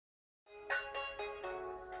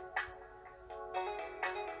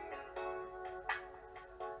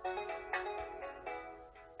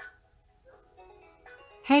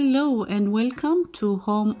Hello and welcome to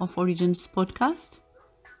Home of Origins podcast.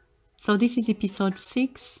 So this is episode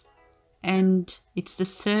 6 and it's the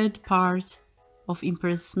third part of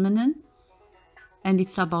Empress Menen, and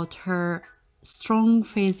it's about her strong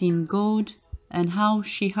faith in God and how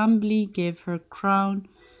she humbly gave her crown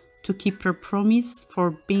to keep her promise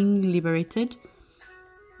for being liberated,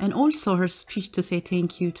 and also her speech to say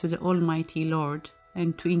thank you to the Almighty Lord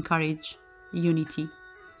and to encourage unity.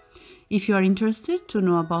 If you are interested to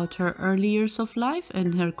know about her early years of life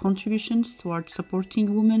and her contributions towards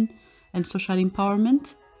supporting women and social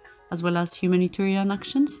empowerment, as well as humanitarian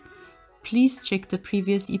actions, please check the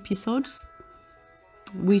previous episodes,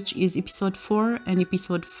 which is episode 4 and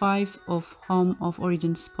episode 5 of Home of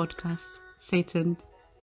Origins podcast. Stay tuned.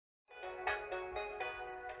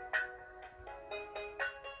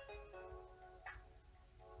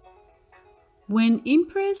 When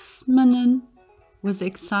Empress Menen was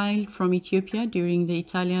exiled from Ethiopia during the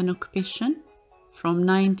Italian occupation from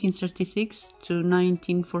 1936 to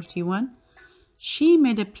 1941, she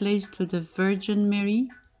made a pledge to the Virgin Mary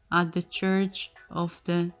at the Church of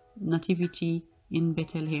the Nativity in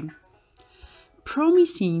Bethlehem,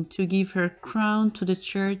 promising to give her crown to the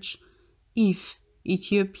church if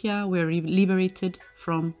Ethiopia were liberated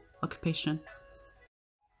from occupation.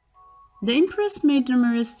 The Empress made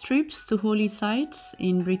numerous trips to holy sites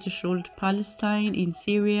in British-ruled Palestine, in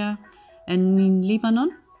Syria, and in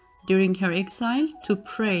Lebanon during her exile to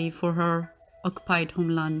pray for her occupied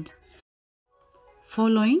homeland.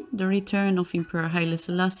 Following the return of Emperor Haile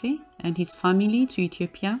Selassie and his family to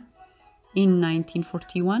Ethiopia in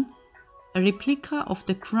 1941, a replica of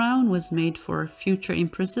the crown was made for future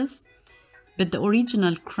empresses, but the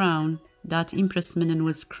original crown that Empress Menen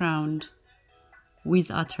was crowned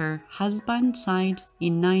with at her husband's side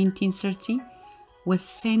in 1930 was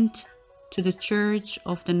sent to the Church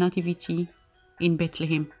of the Nativity in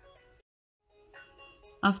Bethlehem.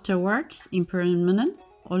 Afterwards, Empress Menen,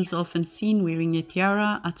 also often seen wearing a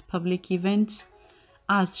tiara at public events,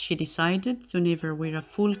 as she decided to never wear a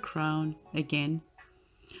full crown again.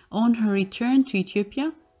 On her return to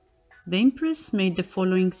Ethiopia, the Empress made the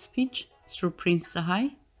following speech through Prince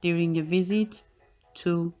Sahai during a visit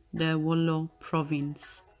to the Wollo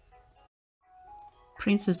province.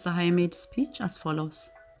 Princess Sahai made speech as follows.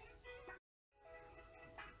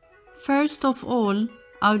 First of all,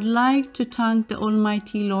 I would like to thank the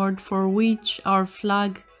Almighty Lord for which our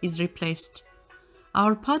flag is replaced.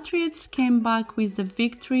 Our patriots came back with the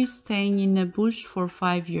victory, staying in a bush for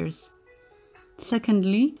 5 years.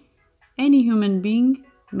 Secondly, any human being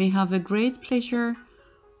may have a great pleasure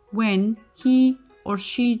when he or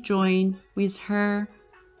she join with her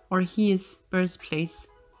or his birthplace.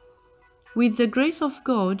 With the grace of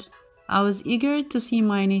God, I was eager to see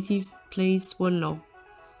my native place, Wollo.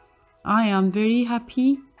 I am very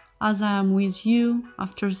happy as I am with you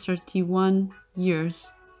after 31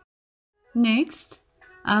 years. Next,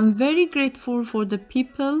 I am very grateful for the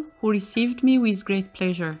people who received me with great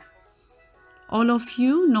pleasure. All of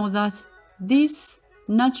you know that this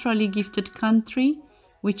naturally gifted country,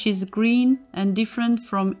 which is green and different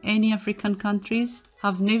from any African countries,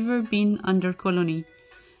 have never been under colony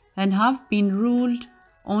and have been ruled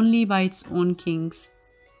only by its own kings.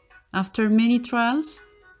 After many trials,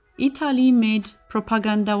 Italy made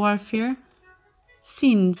propaganda warfare,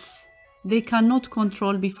 since they cannot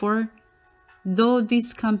control before, though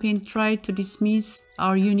this campaign tried to dismiss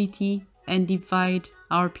our unity and divide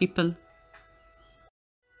our people.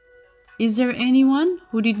 Is there anyone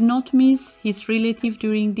who did not miss his relative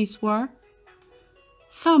during this war?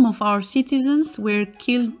 Some of our citizens were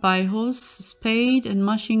killed by horse, spade, and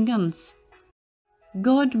machine guns.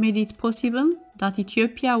 God made it possible that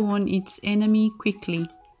Ethiopia won its enemy quickly.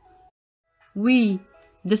 We,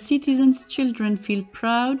 the citizens' children, feel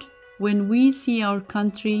proud when we see our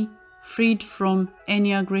country freed from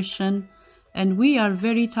any aggression, and we are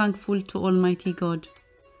very thankful to Almighty God.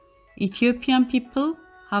 Ethiopian people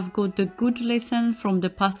have got the good lesson from the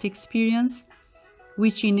past experience,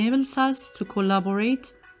 which enables us to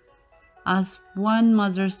collaborate as one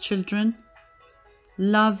mother's children,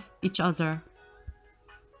 love each other.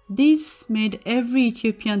 This made every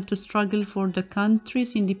Ethiopian to struggle for the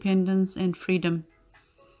country's independence and freedom.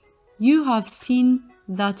 You have seen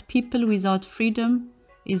that people without freedom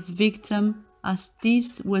is victim, as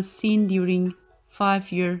this was seen during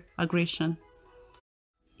 5-year aggression.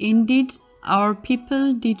 Indeed, our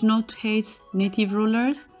people did not hate native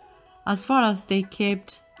rulers as far as they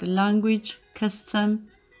kept the language, custom,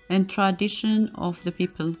 and tradition of the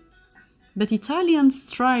people. But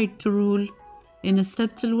Italians tried to rule in a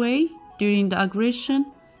subtle way during the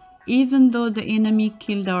aggression, Even though the enemy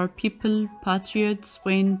killed our people, patriots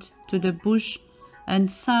went to the bush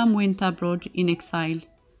and some went abroad in exile.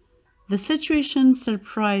 The situation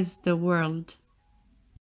surprised the world.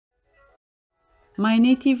 My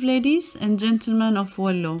native ladies and gentlemen of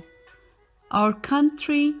Wallo, our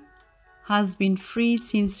country has been free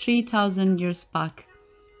since 3,000 years back.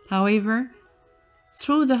 However,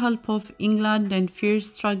 through the help of England and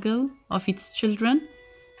fierce struggle of its children,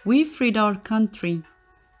 we freed our country,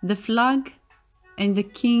 the flag and the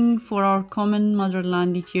king for our common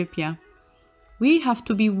motherland, Ethiopia. We have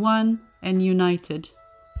to be one and united.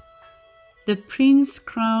 The prince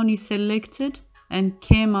crown is selected and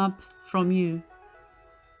came up from you.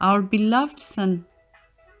 Our beloved son,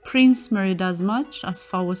 Prince Meredasmach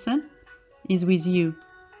Asfawasen, is with you.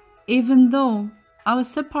 Even though I was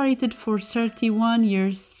separated for 31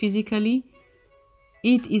 years physically,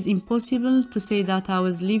 it is impossible to say that I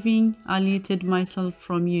was living alienated myself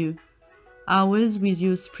from you. I was with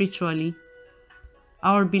you spiritually.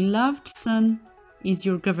 Our beloved son is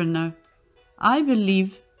your governor. I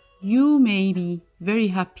believe you may be very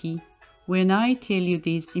happy when I tell you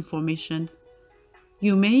this information.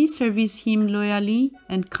 You may service him loyally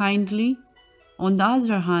and kindly. On the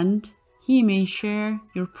other hand, he may share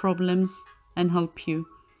your problems and help you.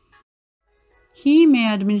 He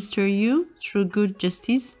may administer you through good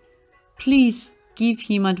justice. Please give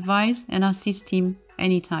him advice and assist him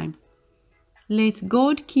anytime. Let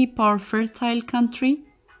God keep our fertile country.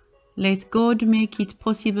 Let God make it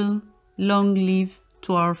possible. Long live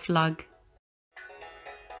to our flag.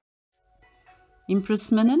 Empress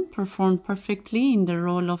Menen performed perfectly in the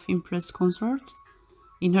role of Empress Consort.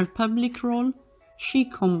 In her public role, she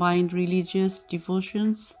combined religious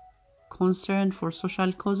devotions, concern for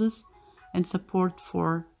social causes, and support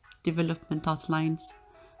for development outlines,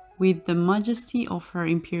 with the majesty of her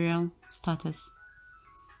imperial status.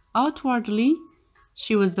 Outwardly,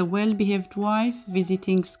 she was a well-behaved wife,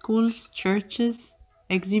 visiting schools, churches,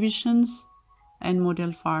 exhibitions, and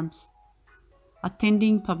model farms,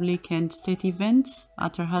 attending public and state events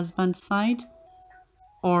at her husband's side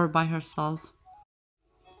or by herself.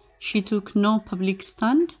 She took no public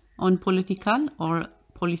stand on political or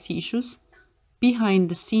policy issues. Behind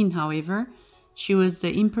the scene, however, she was the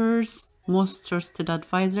emperor's most trusted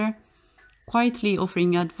advisor, quietly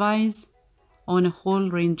offering advice on a whole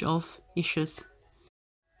range of issues.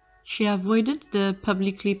 She avoided the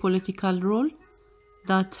publicly political role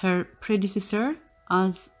that her predecessor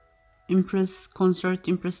as Empress Consort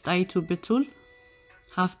Empress Taitu Betul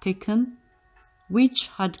have taken, which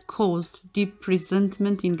had caused deep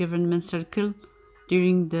resentment in government circle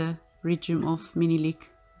during the regime of Minilik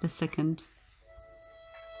II.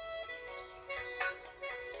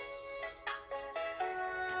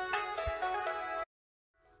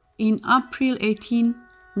 In April 18,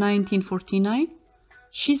 1949,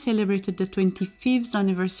 she celebrated the 25th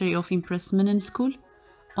anniversary of Empress Menen School.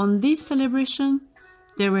 On this celebration,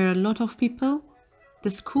 there were a lot of people.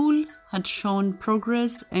 The school had shown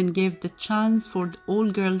progress and gave the chance for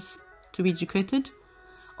all girls to be educated.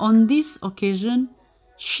 On this occasion,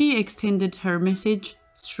 she extended her message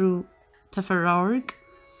through Tafarraorg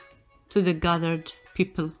to the gathered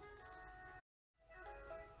people.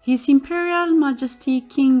 His Imperial Majesty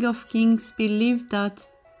King of Kings believed that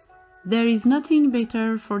there is nothing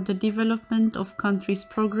better for the development of country's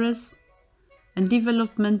progress and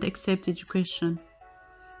development except education.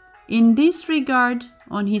 In this regard,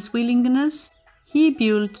 on his willingness, he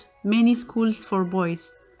built many schools for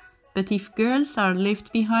boys. But if girls are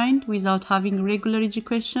left behind without having regular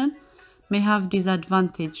education, may have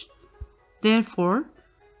disadvantage. Therefore,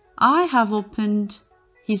 I have opened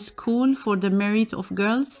his school for the merit of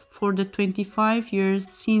girls for the 25 years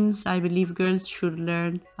since I believe girls should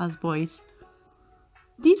learn as boys.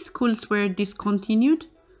 These schools were discontinued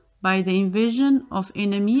by the invasion of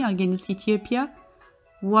enemy against Ethiopia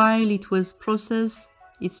while it was processing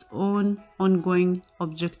its own ongoing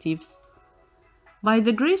objectives. By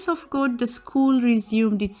the grace of God, the school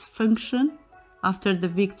resumed its function after the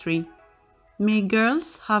victory. May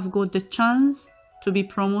girls have got the chance to be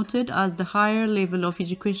promoted as the higher level of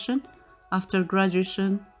education after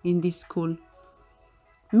graduation in this school.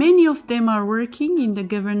 Many of them are working in the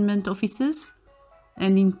government offices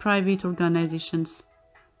and in private organizations.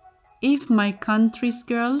 If my country's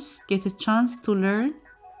girls get a chance to learn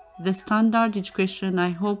the standard education I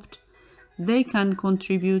hoped, they can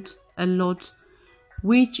contribute a lot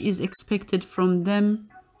which is expected from them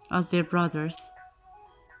as their brothers.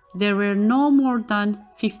 There were no more than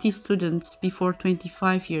 50 students before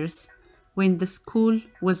 25 years when the school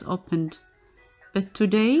was opened, but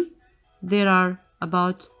today there are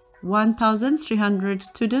about 1,300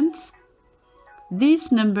 students.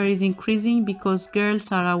 This number is increasing because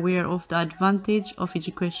girls are aware of the advantage of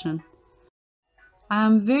education. I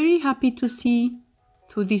am very happy to see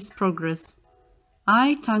to this progress.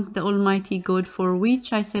 I thank the Almighty God, for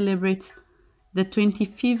which I celebrate the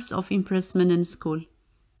 25th of Empress Menen School.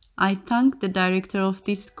 I thank the director of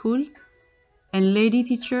this school and lady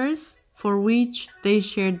teachers, for which they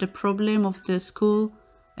shared the problem of the school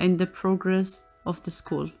and the progress of the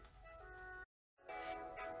school.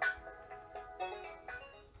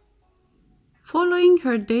 Following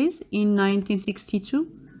her death in 1962,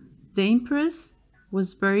 the Empress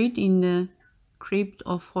was buried in the crypt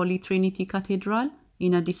of Holy Trinity Cathedral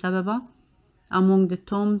in Addis Ababa, among the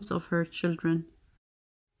tombs of her children.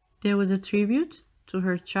 There was a tribute to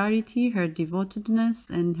her charity, her devotedness,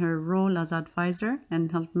 and her role as advisor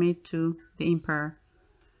and helpmate to the emperor,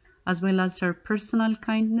 as well as her personal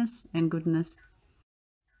kindness and goodness.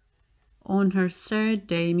 On her third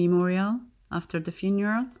day memorial, after the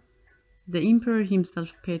funeral, the emperor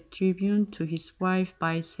himself paid tribute to his wife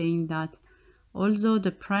by saying that although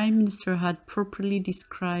the prime minister had properly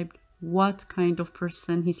described what kind of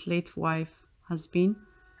person his late wife has been,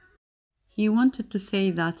 he wanted to say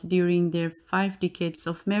that during their 5 decades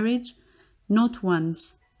of marriage, not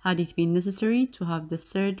once had it been necessary to have the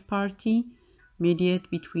third party mediate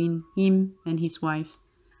between him and his wife,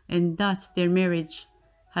 and that their marriage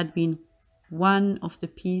had been one of the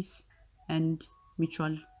peace and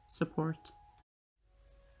mutual support.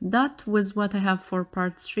 That was what I have for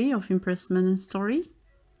part 3 of Empress Menen's story.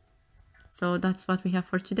 So that's what we have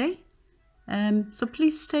for today. So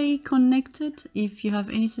please stay connected. If you have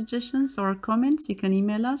any suggestions or comments, you can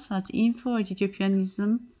email us at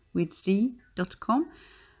info@ethiopianismwithz.com.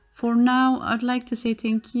 For now, I'd like to say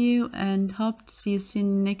thank you and hope to see you soon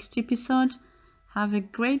in the next episode. Have a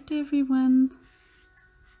great day, everyone.